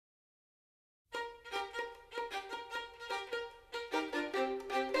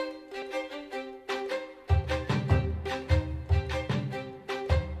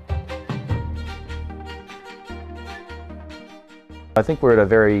I think we're at a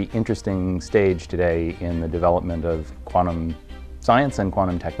very interesting stage today in the development of quantum science and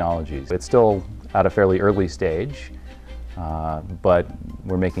quantum technologies. It's still at a fairly early stage, but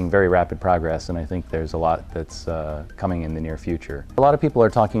we're making very rapid progress, and I think there's a lot that's coming in the near future. A lot of people are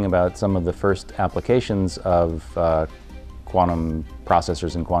talking about some of the first applications of quantum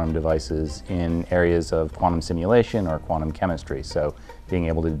processors and quantum devices in areas of quantum simulation or quantum chemistry. So being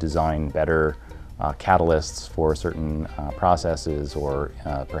able to design better catalysts for certain processes, or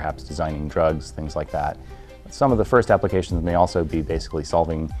perhaps designing drugs, things like that. Some of the first applications may also be basically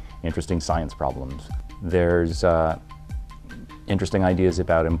solving interesting science problems. There's interesting ideas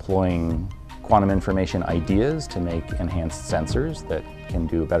about employing quantum information ideas to make enhanced sensors that can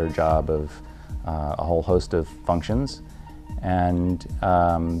do a better job of a whole host of functions.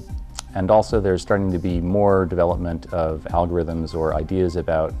 And also there's starting to be more development of algorithms or ideas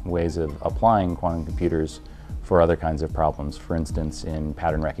about ways of applying quantum computers for other kinds of problems, for instance in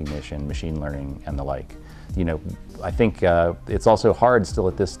pattern recognition, machine learning, and the like. You know, I think it's also hard still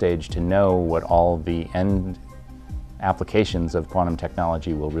at this stage to know what all the end applications of quantum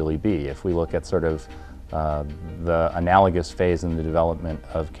technology will really be. If we look at sort of the analogous phase in the development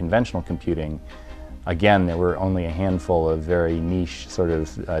of conventional computing, again, there were only a handful of very niche sort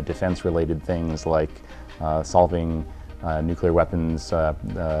of defense-related things like solving nuclear weapons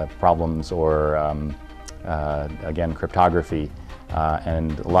problems, or again, cryptography.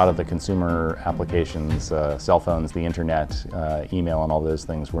 And a lot of the consumer applications, cell phones, the internet, email, and all those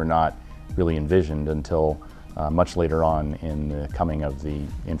things were not really envisioned until much later on in the coming of the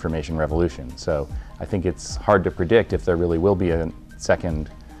information revolution. So I think it's hard to predict if there really will be a second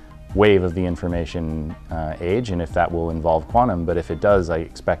wave of the information age, and if that will involve quantum, but if it does, I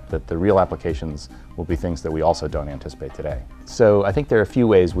expect that the real applications will be things that we also don't anticipate today. So I think there are a few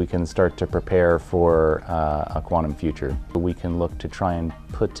ways we can start to prepare for a quantum future. We can look to try and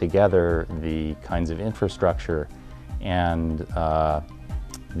put together the kinds of infrastructure and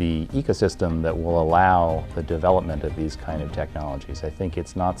the ecosystem that will allow the development of these kind of technologies. I think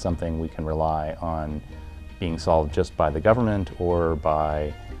it's not something we can rely on being solved just by the government or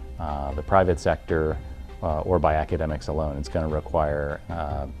by the private sector or by academics alone. It's going to require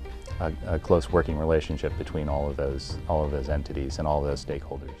a close working relationship between all of those entities and all of those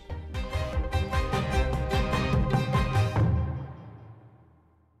stakeholders.